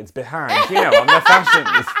decades behind, on the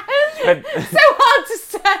fashions. But, so hard to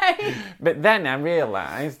say. But then I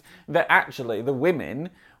realised that actually the women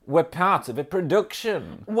were part of a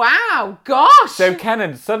production. Wow, gosh. So Ken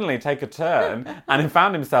had suddenly taken a turn and he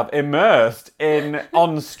found himself immersed in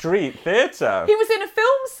on-street theatre. He was in a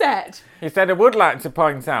film set. He said, I would like to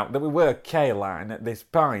point out that we were K-line at this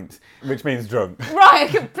point, which means drunk.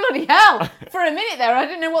 Right, bloody hell. For a minute there, I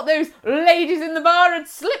didn't know what those ladies in the bar had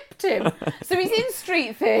slipped him. So he's in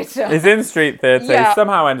street theatre. He's in street theatre. Yeah. He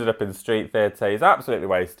somehow ended up in street theatre. He's absolutely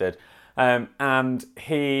wasted. And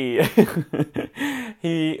he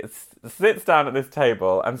sits down at this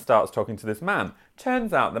table and starts talking to this man.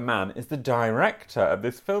 Turns out the man is the director of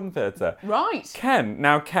this film theatre. Right. Ken,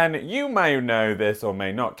 you may know this or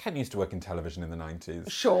may not. Ken used to work in television in the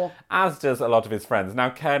 90s. Sure. As does a lot of his friends.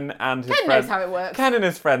 Now, Ken and his friends... knows how it works. Ken and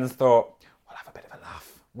his friends thought, we'll have a bit of a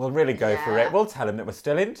laugh. We'll really go for it. We'll tell him that we're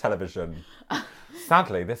still in television.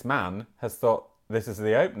 Sadly, this man has thought this is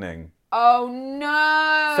the opening. Oh,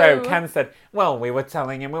 no. So Ken said, well, we were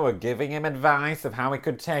giving him advice of how he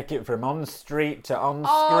could take it from on street to on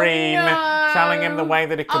screen, telling him the way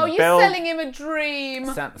that he could build. Oh, you're selling him a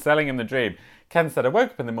dream. Selling him the dream. Ken said, I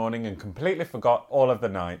woke up in the morning and completely forgot all of the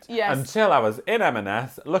night. Yes. Until I was in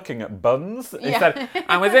M&S looking at buns. He said,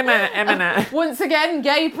 I was in M&S. Once again,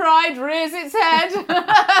 gay pride rears its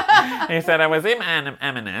head. He said, I was in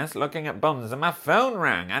M&S looking at buns and my phone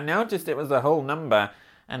rang. I noticed it was the whole number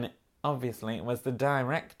and obviously it was the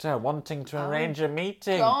director wanting to arrange a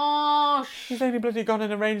meeting. Gosh. He's only bloody gone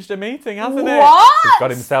and arranged a meeting, hasn't he? What? He's got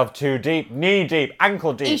himself too deep, knee deep,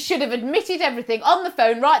 ankle deep. He should have admitted everything on the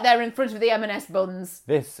phone right there in front of the M&S buns.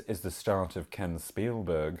 This is the start of Ken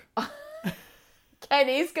Spielberg. Ken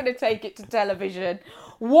is going to take it to television.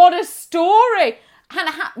 What a story.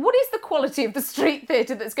 Hannah, what is the quality of the street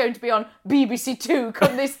theatre that's going to be on BBC Two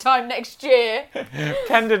come this time next year?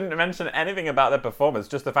 Ken didn't mention anything about their performance,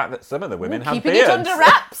 just the fact that some of the women had keeping beards. Keeping it under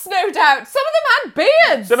wraps, no doubt. Some of them had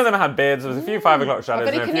beards. Some of them had beards. There was a few 5 o'clock shadows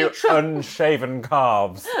and a few unshaven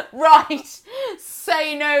calves. Right.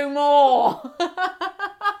 Say no more.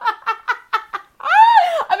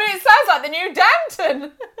 I mean, it sounds like the new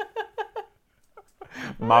Downton.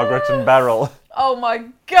 Margaret and Beryl. Oh my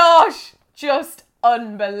gosh. Just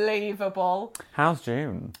unbelievable. How's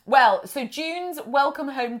June? Well, so June's welcome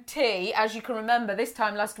home tea, as you can remember, this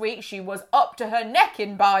time last week, she was up to her neck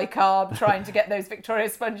in bicarb trying to get those Victoria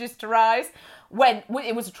sponges to rise.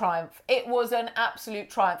 It was a triumph. It was an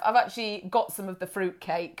absolute triumph. I've actually got some of the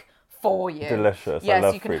fruitcake for you. Delicious. Yes, I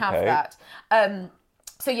love you can fruitcake. have that.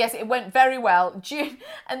 So yes, it went very well.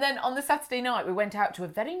 And then on the Saturday night, we went out to a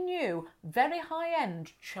very new, very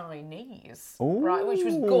high-end Chinese, right, which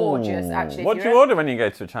was gorgeous, actually. What do you order when you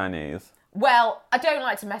go to a Chinese? Well, I don't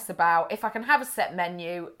like to mess about. If I can have a set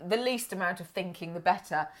menu, the least amount of thinking, the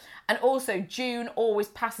better. And also, June always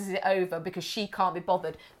passes it over because she can't be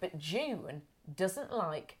bothered. But June doesn't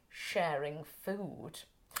like sharing food.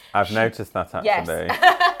 I've noticed that Yes.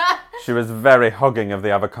 actually. She was very hugging of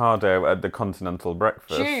the avocado at the continental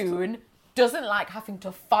breakfast. June doesn't like having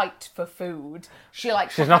to fight for food. She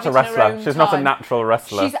likes She's to not have a it in her wrestler. own She's not a time. natural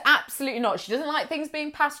wrestler. She's absolutely not. She doesn't like things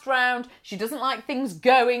being passed around. She doesn't like things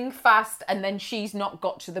going fast and then she's not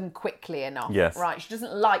got to them quickly enough. Yes. Right. She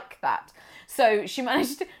doesn't like that. So she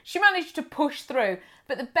managed to push through.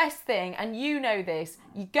 But the best thing, and you know this,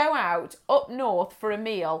 you go out up north for a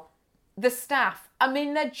meal, the staff, I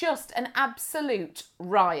mean, they're just an absolute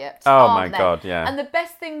riot. Oh aren't my they? God, yeah. And the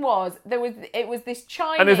best thing was it was this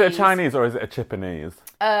Chinese. And is it a Chinese or is it a Chippenese?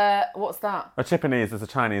 What's that? A Chippenese is a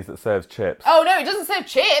Chinese that serves chips. Oh no, it doesn't serve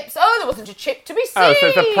chips. Oh, there wasn't a chip to be seen. Oh, so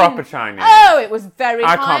it's a proper Chinese. Oh, it was very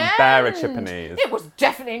I high can't bear a end. Chippenese. It was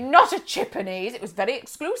definitely not a Chippenese. It was very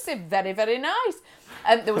exclusive, very, very nice.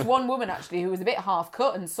 There was one woman actually who was a bit half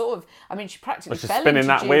cut and sort of, I mean, she practically Was she fell spinning into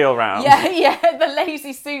that June. wheel round? Yeah, the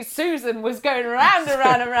lazy Susan was going round and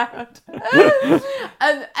round and round.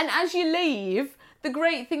 And as you leave, the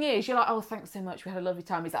great thing is, you're like, oh, thanks so much, we had a lovely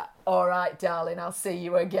time. He's like, all right, darling, I'll see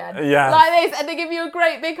you again. Yes. Like this, and they give you a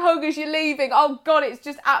great big hug as you're leaving. Oh, God, it's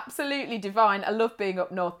just absolutely divine. I love being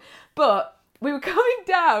up north. But we were going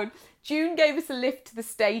down. June gave us a lift to the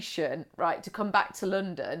station, right, to come back to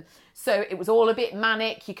London. So it was all a bit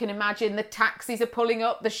manic. You can imagine the taxis are pulling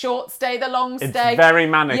up, the short stay, the long It's stay. very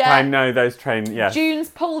manic. Yeah. I know those trains. Yes. June's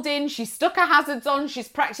pulled in, she stuck her hazards on, she's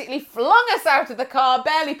practically flung us out of the car,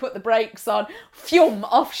 barely put the brakes on, phew,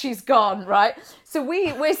 off she's gone, right? So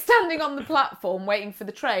we're standing on the platform waiting for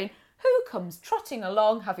the train. Who comes trotting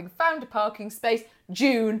along, having found a parking space?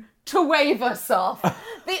 June, to wave us off.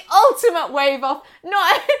 The ultimate wave off.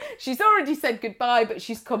 Not, she's already said goodbye, but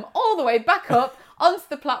she's come all the way back up onto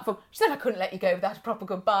the platform. She said, I couldn't let you go without a proper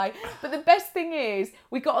goodbye. But the best thing is,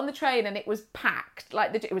 we got on the train and it was packed.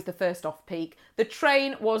 It was the first off-peak. The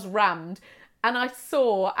train was rammed. And I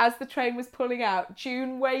saw, as the train was pulling out,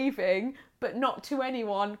 June waving, but not to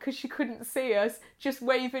anyone because she couldn't see us, just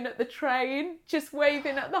waving at the train, just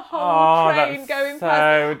waving at the whole train that's going so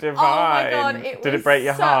past. divine. Oh my God, Did it break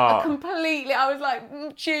your heart? Completely. I was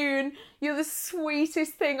like, June, you're the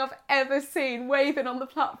sweetest thing I've ever seen, waving on the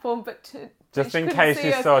platform, but Just she in couldn't case see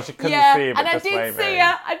you us. saw, she couldn't yeah, see you, but and just I did waving. see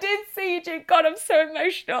her. I did see you, June. God, I'm so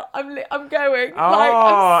emotional. I'm going. Oh,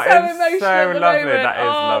 I'm so it's emotional so at the lovely. moment. That is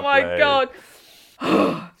oh my lovely. God.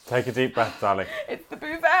 Take a deep breath, darling. It's the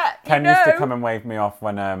buvette. Ken you know? used to come and wave me off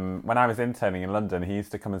when I was interning in London. He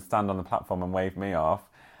used to come and stand on the platform and wave me off.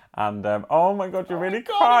 And oh my God, you're really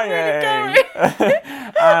God, crying. I'm really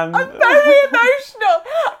and I'm very emotional.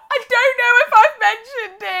 I don't know if I've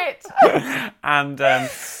mentioned it. and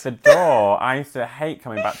the door, I used to hate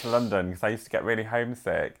coming back to London because I used to get really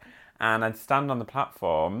homesick. And I'd stand on the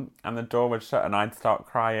platform and the door would shut and I'd start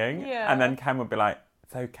crying. Yeah. And then Ken would be like,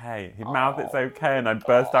 it's okay. He'd mouth, it's okay. And I'd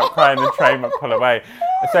burst out crying and the train would pull away.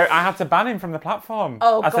 So I had to ban him from the platform.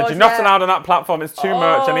 Oh, I said, God, you're not yeah. allowed on that platform. It's too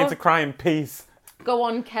much. I Oh. need to cry in peace. Go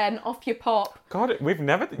on, Ken. Off your pop. God, you've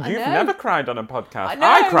know. never cried on a podcast. I know.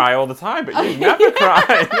 I cry all the time, but you've never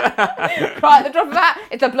cried. Right at the drop of that,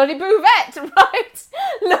 it's a bloody buvette, right?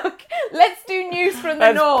 Look, let's do news from the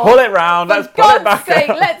Let's north. pull it round. Let's For pull it God's back sake,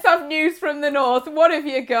 up. let's have news from the north. What have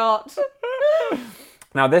you got?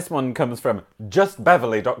 Now, this one comes from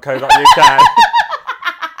justbeverly.co.uk.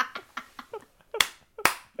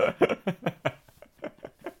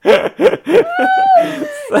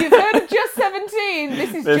 You've heard of Just 17.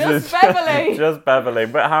 This is Just Beverly. Just Beverly,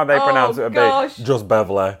 but how they pronounce it would gosh. be Just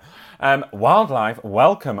Beverly. Wildlife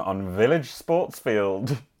welcome on village sports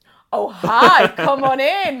field. Oh, hi. Come on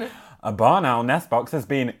in. A barn owl nest box has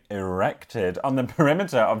been erected on the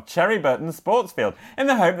perimeter of Cherry Burton Sports Field in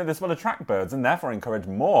the hope that this will attract birds and therefore encourage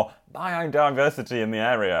more biodiversity in the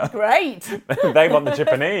area. Great. They want the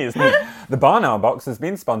Chippenese. The Barn Owl Box has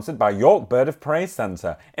been sponsored by York Bird of Prey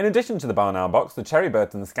Centre. In addition to the Barn Owl Box, the Cherry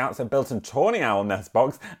Burton Scouts have built a tawny owl nest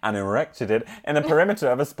box and erected it in the perimeter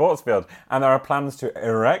of a sports field. And there are plans to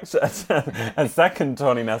erect a second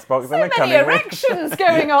tawny nest box in the Many coming weeks. erections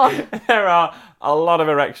going on. There are a lot of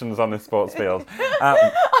erections on this sports field. I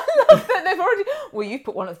love that they've already... Well, you've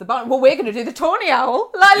put one at the barn. Well, we're going to do the tawny owl.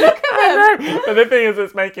 Like, look at them. But the thing is,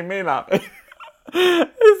 it's making me laugh. It's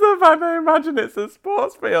the fact I imagine it's a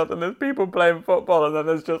sports field and there's people playing football and then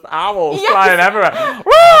there's just owls Yes. flying everywhere.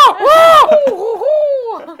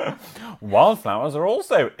 Wildflowers are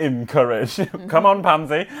also encouraged. Come on,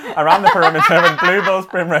 Pansy. Around the perimeter with bluebells,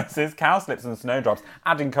 primroses, cowslips and snowdrops,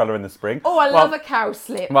 adding colour in the spring. Oh, I love a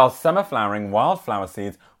cowslip. While summer flowering wildflower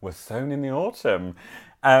seeds were sown in the autumn.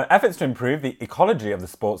 Efforts to improve the ecology of the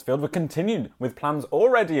sports field were continued, with plans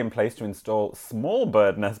already in place to install small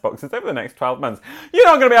bird nest boxes over the next 12 months. You're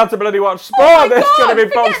not going to be able to bloody watch sport. Oh my There's God, going to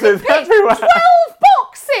be boxes everywhere. 12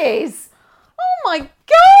 boxes! Oh my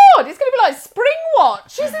God! It's going to be like Spring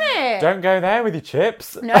Watch, isn't it? Don't go there with your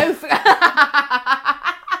chips. No.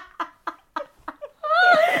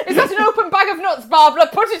 Is that an open bag of nuts, Barbara?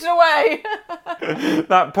 Put it away.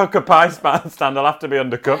 That Pucker Pie stand will have to be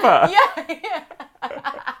undercover. Yeah.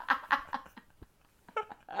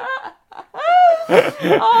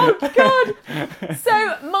 Oh, God.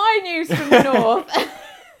 So, my news from the north.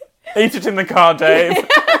 Eat it in the car, Dave.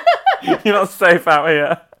 You're not safe out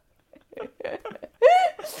here.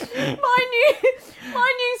 My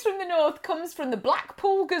news from the north comes from the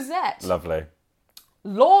Blackpool Gazette. Lovely.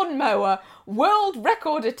 Lawnmower world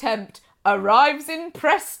record attempt arrives in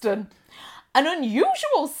Preston. An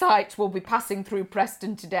unusual sight will be passing through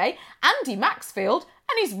Preston today. Andy Maxfield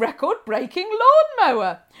and his record-breaking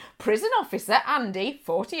lawnmower. Prison officer Andy,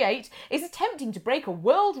 48, is attempting to break a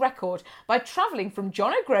world record by travelling from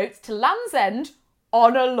John O'Groats to Land's End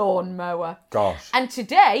on a lawnmower. Gosh. And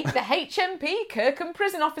today, the HMP Kirkham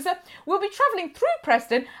prison officer will be travelling through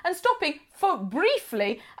Preston and stopping for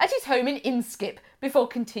briefly at his home in Inskip before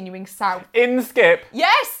continuing south. Inskip?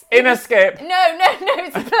 Yes! In a skip? No,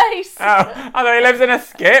 it's a place. Oh, I thought he lives in a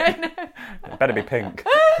skip. No. It better be pink.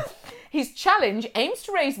 His challenge aims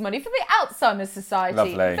to raise money for the Alzheimer's Society.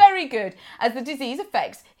 Lovely. Very good, as the disease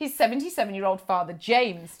affects his 77-year-old father,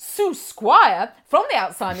 James. Sue Squire from the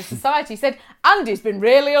Alzheimer's Society said, Andy's been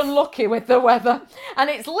really unlucky with the weather, and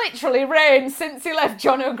it's literally rained since he left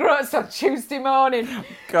John O'Groats on Tuesday morning.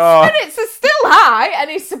 God. Spirits are still high, and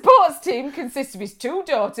his supports team consists of his two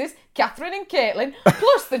daughters, Catherine and Caitlin,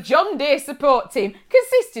 plus the John Deere support team,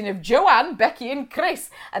 consisting of Joanne, Becky and Chris,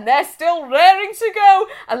 and they're still raring to go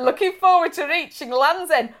and looking forward to reaching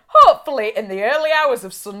Land's End, hopefully in the early hours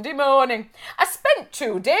of Sunday morning. I spent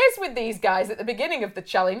 2 days with these guys at the beginning of the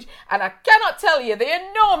challenge, and I cannot tell you the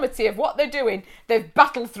enormity of what they're doing. They've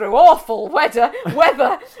battled through awful weather,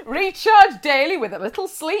 recharged daily with a little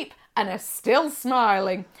sleep, and are still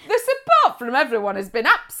smiling. The support from everyone has been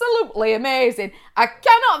absolutely amazing. I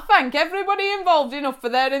cannot thank everybody involved enough for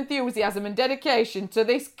their enthusiasm and dedication to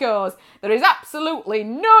this cause. There is absolutely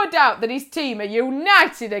no doubt that his team are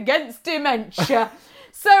united against dementia.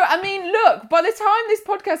 So, I mean, look, by the time this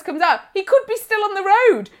podcast comes out, he could be still on the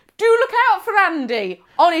road. Do look out for Andy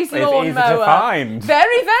on his lawnmower. It's easy to find.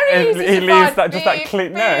 Very, very easy to find. He leaves that, just that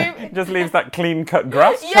clean, no, he just leaves that clean-cut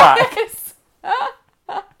grass track. Yes.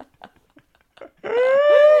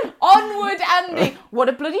 Onward, Andy. What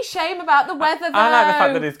a bloody shame about the weather, though. I like the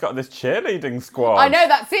fact that he's got this cheerleading squad. I know,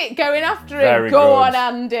 that's it. Going after him. Very Go good. on,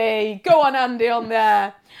 Andy. Go on, Andy, on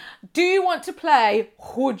there. Do you want to play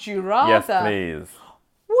Would You Rather? Yes, please.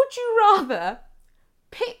 Would you rather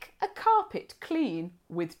pick a carpet clean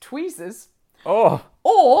with tweezers Oh,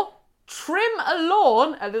 or trim a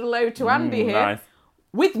lawn, a little ode to Andy here, nice.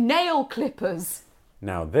 with nail clippers?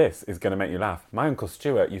 Now this is going to make you laugh. My Uncle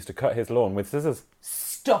Stuart used to cut his lawn with scissors.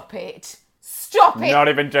 Stop it. Stop it. Not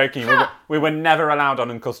even joking. We were never allowed on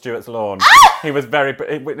Uncle Stuart's lawn. He was we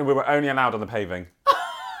were only allowed on the paving.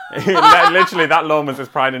 Literally, that lawn was his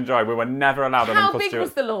pride and joy. We were never allowed on How Uncle big Stuart's.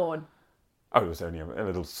 was the lawn? Oh, it was only a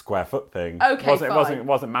little square foot thing. Okay, it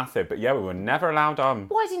wasn't massive, but yeah, we were never allowed on.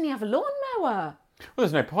 Why didn't he have a lawnmower? Well,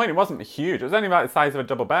 there's no point. It wasn't huge. It was only about the size of a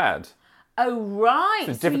double bed. Oh, right.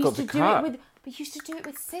 So it's he difficult used to cut. But you used to do it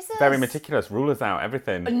with scissors. Very meticulous, rulers out,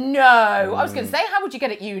 everything. No. I was going to say, how would you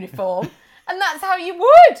get it uniform? And that's how you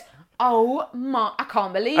would. Oh, my. I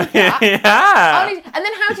can't believe that. Yeah. And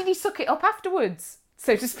then how did he suck it up afterwards,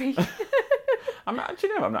 so to speak? Do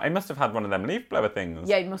you know, he must have had one of them leaf blower things.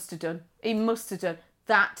 Yeah, he must have done. He must have done.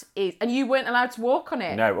 That is... And you weren't allowed to walk on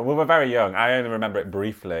it? No, we were very young. I only remember it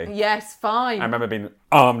briefly. Yes, fine. I remember being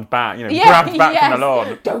armed back, grabbed back from the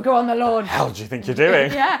lawn. Don't go on the lawn. What the hell do you think you're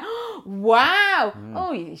doing? Yeah. Wow.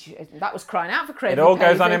 Oh, that was crying out for crazy. It all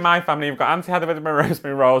goes on in my family. You've got Auntie Heather with my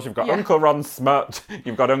rosemary rolls. You've got Uncle Ron Smut.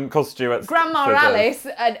 You've got Uncle Stuart's Grandma scissors.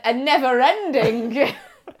 Alice, a never-ending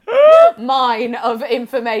mine of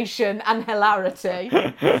information and hilarity.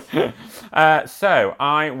 So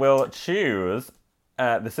I will choose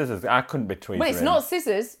the scissors. I couldn't be tweezering. Well, it's not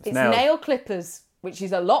scissors. It's nails. nail clippers, which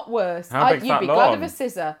is a lot worse. How big's You'd that be glad of lawn? a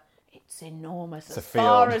scissor. It's enormous, It's a as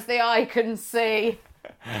far field. as the eye can see.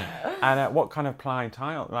 And what kind of ply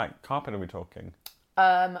tile, like carpet, are we talking?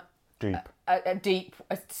 Deep.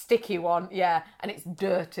 a sticky one, yeah, and it's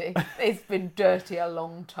dirty. It's been dirty a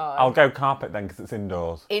long time. I'll go carpet then, because it's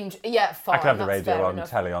indoors. Yeah, fine. I could have the that's radio fair on, enough.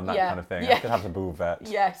 telly on, that Yeah, kind of thing. yeah. I could have the bouvet.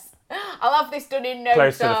 Yes. I'll have this done in no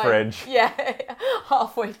Close to time. the fridge. Yeah,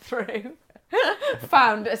 halfway through.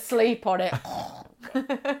 Found asleep on it.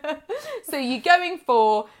 So you're going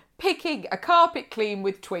for picking a carpet clean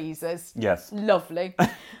with tweezers. Yes. Lovely.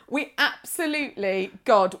 We absolutely,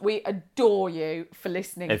 God, we adore you for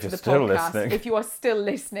listening If to you're the still podcast. listening. If you are still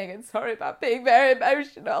listening, and sorry about being very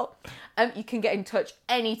emotional, you can get in touch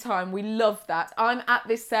anytime. We love that. I'm at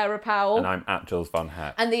this Sarah Powell. And I'm at Jules Von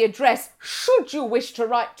Heck. And the address, should you wish to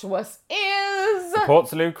write to us, is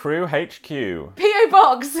Portslade Crew HQ. P.O.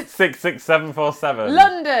 Box 66747.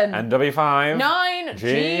 London NW5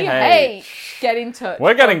 9GH. Get in touch.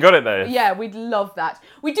 We're getting good at this. Yeah, we'd love that.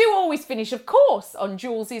 We do always finish, of course, on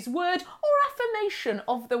Jules's word or affirmation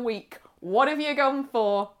of the week. What have you gone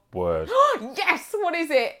for? Word. Yes, what is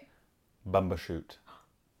it? Bumbershoot.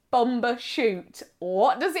 Bumbershoot.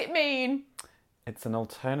 What does it mean? It's an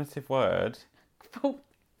alternative word Oh,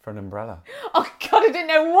 for an umbrella. God, I didn't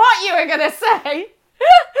know what you were going to say.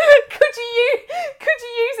 Could you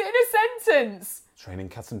use it in a sentence? Training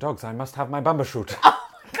cats and dogs, I must have my bumbershoot.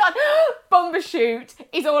 God, Bumbershoot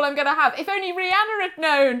is all I'm going to have. If only Rihanna had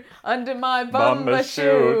known. Under my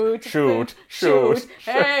Bumbershoot. Shoot.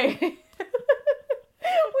 Hey.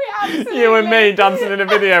 We absolutely... You and me dancing in a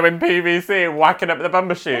video in PVC, whacking up the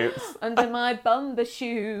bumbershoots. Under my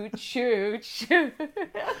Bumbershoot, shoot.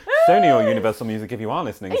 Sony or Universal Music, if you are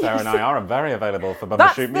listening, Sarah and I are very available for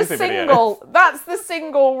That's bumbershoot the music single. videos. That's the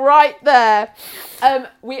single right there.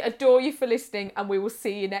 We adore you for listening, and we will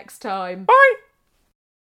see you next time. Bye.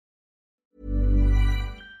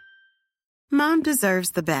 Mom deserves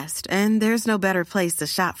the best, and there's no better place to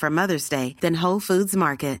shop for Mother's Day than Whole Foods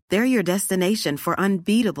Market. They're your destination for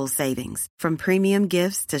unbeatable savings, from premium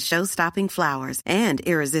gifts to show-stopping flowers and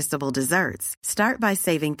irresistible desserts. Start by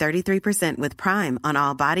saving 33% with Prime on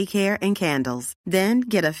all body care and candles. Then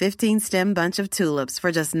get a 15-stem bunch of tulips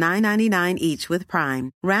for just $9.99 each with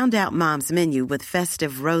Prime. Round out Mom's menu with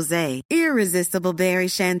festive rosé, irresistible berry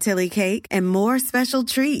chantilly cake, and more special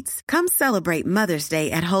treats. Come celebrate Mother's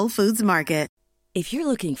Day at Whole Foods Market. If you're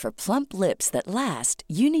looking for plump lips that last,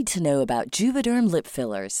 you need to know about Juvederm lip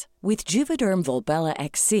fillers. With Juvederm Volbella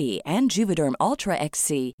XC and Juvederm Ultra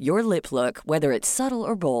XC, your lip look, whether it's subtle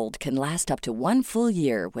or bold, can last up to 1 full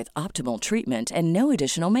year with optimal treatment and no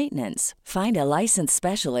additional maintenance. Find a licensed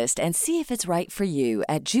specialist and see if it's right for you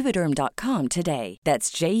at Juvederm.com today.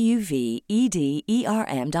 That's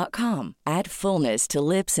JUVEDERM.com. Add fullness to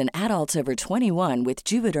lips in adults over 21 with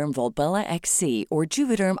Juvederm Volbella XC or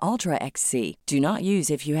Juvederm Ultra XC. Do not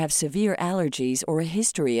use if you have severe allergies or a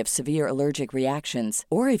history of severe allergic reactions,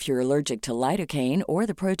 or if you're allergic to lidocaine or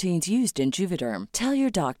the proteins used in Juvederm. Tell your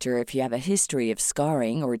doctor if you have a history of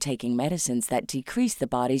scarring or taking medicines that decrease the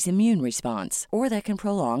body's immune response or that can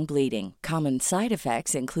prolong bleeding. Common side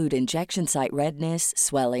effects include injection site redness,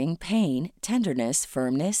 swelling, pain, tenderness,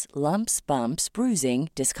 firmness, lumps, bumps, bruising,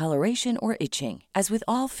 discoloration, or itching. As with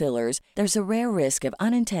all fillers, there's a rare risk of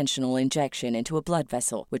unintentional injection into a blood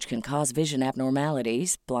vessel, which can cause vision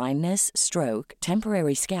abnormalities, blindness, stroke,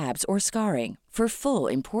 temporary scabs, or scarring. For full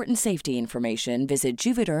important safety information, visit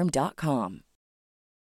Juvederm.com.